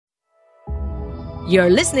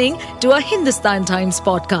You're listening to a Hindustan Times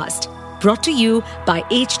podcast brought to you by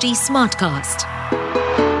HT Smartcast.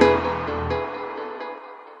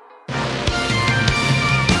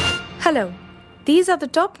 Hello, these are the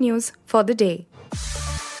top news for the day.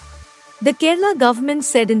 The Kerala government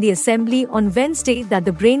said in the assembly on Wednesday that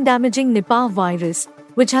the brain-damaging Nipah virus,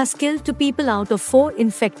 which has killed 2 people out of 4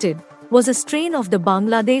 infected, was a strain of the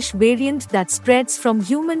Bangladesh variant that spreads from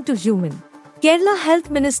human to human. Kerala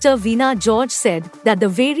Health Minister Veena George said that the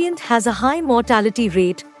variant has a high mortality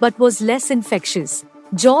rate but was less infectious.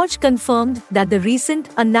 George confirmed that the recent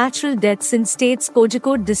unnatural deaths in state's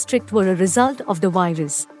Kozhikode district were a result of the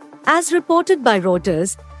virus. As reported by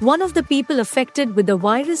Reuters, one of the people affected with the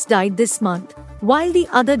virus died this month, while the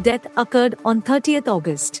other death occurred on 30th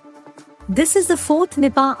August. This is the 4th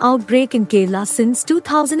Nipah outbreak in Kerala since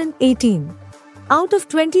 2018. Out of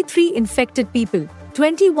 23 infected people,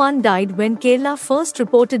 21 died when Kerala first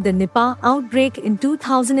reported the Nipah outbreak in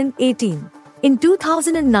 2018. In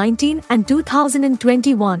 2019 and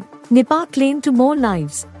 2021, Nipah claimed 2 more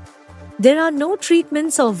lives. There are no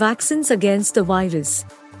treatments or vaccines against the virus.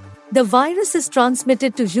 The virus is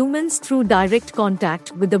transmitted to humans through direct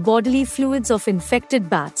contact with the bodily fluids of infected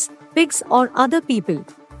bats, pigs or other people.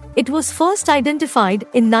 It was first identified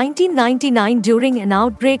in 1999 during an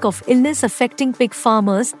outbreak of illness affecting pig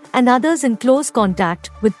farmers and others in close contact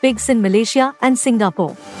with pigs in Malaysia and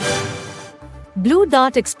Singapore. Blue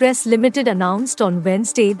Dart Express Limited announced on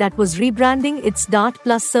Wednesday that was rebranding its Dart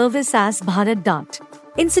Plus service as Bharat Dart.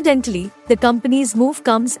 Incidentally, the company's move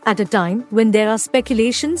comes at a time when there are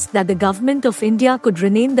speculations that the government of India could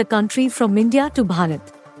rename the country from India to Bharat.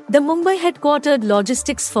 The Mumbai-headquartered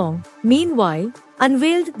logistics firm, meanwhile,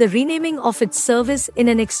 unveiled the renaming of its service in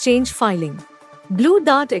an exchange filing. Blue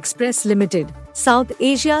Dart Express Limited, South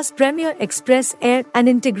Asia's premier express air and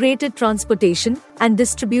integrated transportation and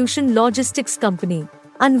distribution logistics company,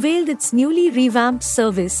 unveiled its newly revamped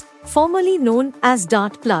service, formerly known as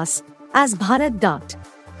Dart Plus, as Bharat Dart.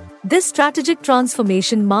 This strategic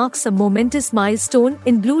transformation marks a momentous milestone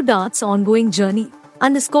in Blue Dart's ongoing journey,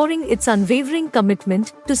 underscoring its unwavering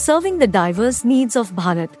commitment to serving the diverse needs of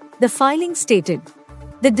Bharat, the filing stated.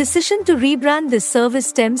 The decision to rebrand this service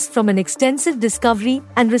stems from an extensive discovery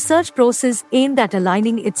and research process aimed at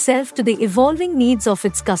aligning itself to the evolving needs of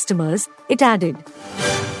its customers, it added.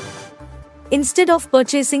 Instead of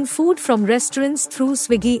purchasing food from restaurants through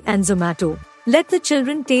Swiggy and Zomato, let the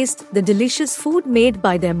children taste the delicious food made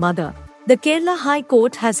by their mother, the Kerala High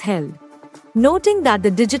Court has held. Noting that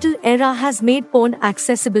the digital era has made porn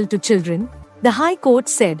accessible to children, the High Court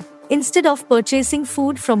said, instead of purchasing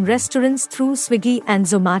food from restaurants through Swiggy and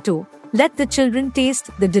Zomato, let the children taste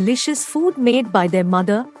the delicious food made by their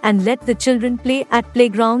mother and let the children play at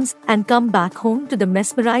playgrounds and come back home to the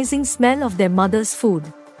mesmerizing smell of their mother's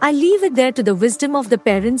food. I leave it there to the wisdom of the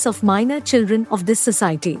parents of minor children of this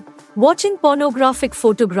society. Watching pornographic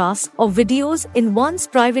photographs or videos in one's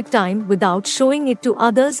private time without showing it to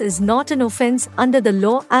others is not an offense under the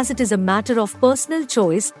law as it is a matter of personal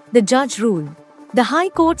choice, the judge ruled. The High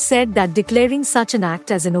Court said that declaring such an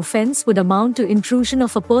act as an offense would amount to intrusion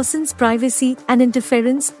of a person's privacy and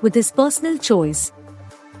interference with his personal choice.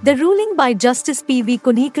 The ruling by Justice P.V.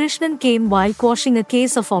 Kunhikrishnan came while quashing a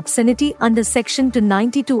case of obscenity under Section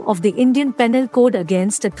 292 of the Indian Penal Code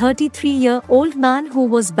against a 33-year-old man who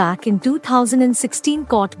was back in 2016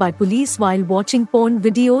 caught by police while watching porn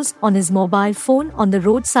videos on his mobile phone on the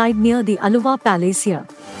roadside near the Aluva Palace here.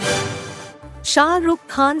 Shah Rukh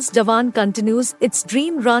Khan's Jawan continues its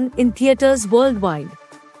dream run in theatres worldwide.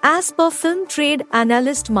 As per film trade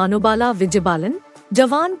analyst Manobala Vijayabalan,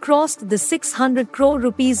 Jawan crossed the 600 crore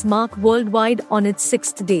rupees mark worldwide on its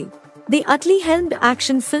 6th day. The Atli helmed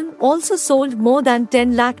action film also sold more than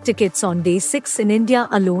 10 lakh tickets on day 6 in India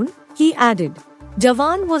alone, he added.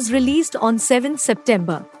 Jawan was released on 7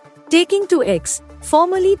 September. Taking to X,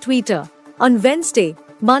 formerly Twitter, on Wednesday,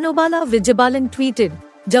 Manobala Vijayabalan tweeted,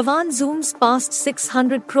 Jawan zooms past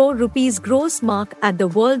 600 crore rupees gross mark at the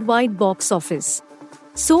worldwide box office.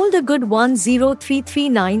 Sold a good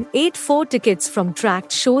 1033984 tickets from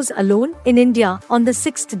tracked shows alone in India on the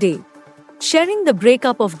 6th day. Sharing the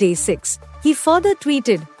breakup of day 6, he further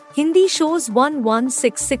tweeted, Hindi shows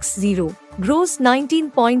 11660, gross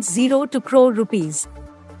 19.02 crore rupees.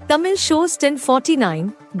 Tamil shows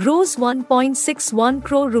 1049, gross 1.61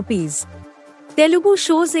 crore rupees. Telugu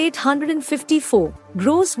shows 854,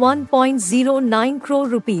 gross 1.09 crore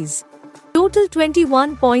rupees. Total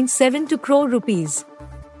 21.72 crore rupees.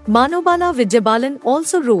 Manobala Vijayabalan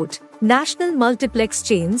also wrote, National multiplex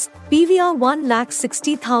chains, PVR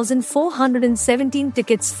 1,60,417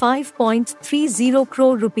 tickets 5.30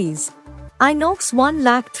 crore rupees. Inox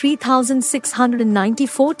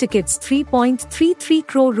 1,03,694 tickets 3.33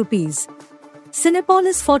 crore rupees.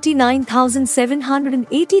 Cinepolis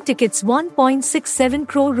 49,780 tickets 1.67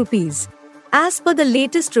 crore rupees. As per the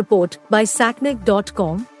latest report by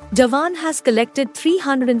Sacnic.com, Jawan has collected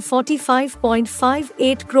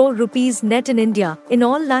 345.58 crore rupees net in India in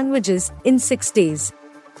all languages in 6 days.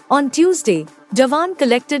 On Tuesday, Jawan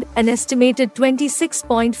collected an estimated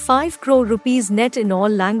 26.5 crore rupees net in all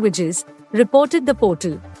languages, reported the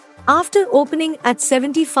portal. After opening at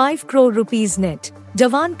 75 crore rupees net,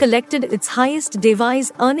 Jawan collected its highest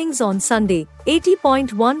day-wise earnings on Sunday,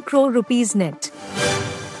 80.1 crore rupees net.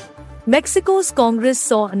 Mexico's Congress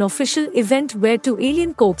saw an official event where 2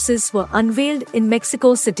 alien corpses were unveiled in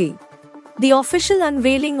Mexico City. The official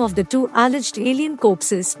unveiling of the 2 alleged alien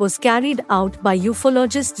corpses was carried out by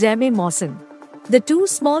ufologist Jaime Maussan. The 2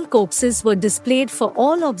 small corpses were displayed for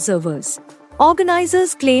all observers.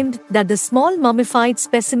 Organizers claimed that the small mummified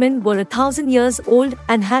specimen were 1,000 years old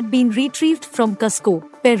and had been retrieved from Cusco,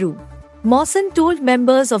 Peru. Maussan told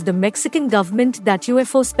members of the Mexican government that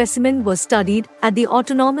UFO specimen was studied at the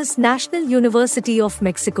Autonomous National University of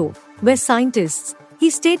Mexico, where scientists,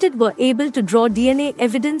 he stated, were able to draw DNA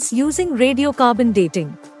evidence using radiocarbon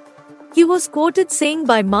dating. He was quoted saying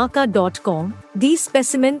by Marca.com, "These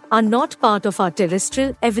specimens are not part of our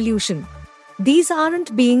terrestrial evolution. These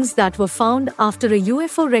aren't beings that were found after a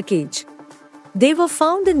UFO wreckage. They were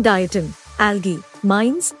found in diatom, algae,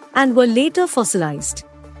 mines, and were later fossilized."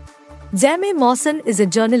 Jaime Maussan is a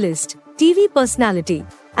journalist, TV personality,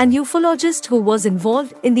 and ufologist who was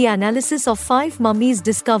involved in the analysis of 5 mummies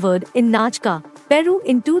discovered in Nazca, Peru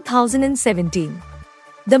in 2017.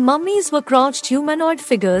 The mummies were crouched humanoid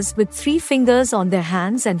figures with 3 fingers on their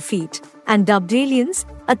hands and feet, and dubbed aliens,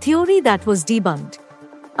 a theory that was debunked.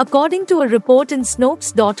 According to a report in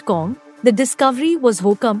Snopes.com, the discovery was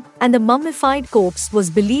hokum and the mummified corpse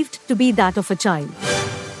was believed to be that of a child.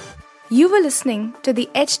 You were listening to the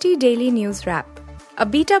HT Daily News Wrap, a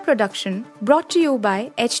beta production brought to you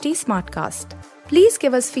by HT Smartcast. Please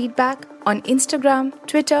give us feedback on Instagram,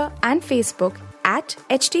 Twitter, and Facebook at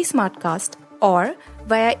HT Smartcast or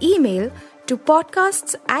via email to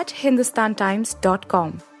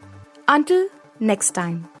podcasts@hindustantimes.com. Until next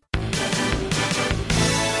time.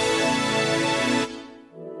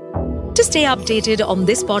 To stay updated on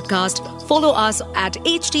this podcast, follow us at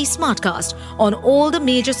HT Smartcast on all the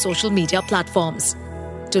major social media platforms.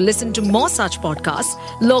 To listen to more such podcasts,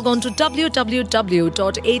 log on to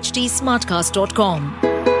www.htsmartcast.com.